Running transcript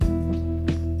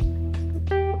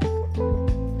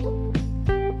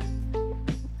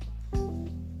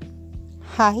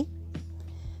Hi,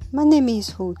 my name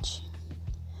is Ruth.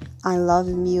 I love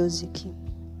music.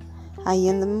 I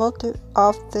am the mother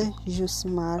of the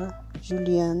Jusimara,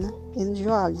 Juliana, and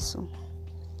Joalisson.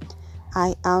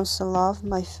 I also love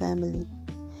my family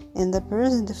and the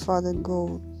present for the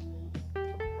goal.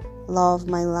 Love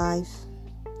my life.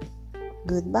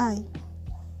 Goodbye.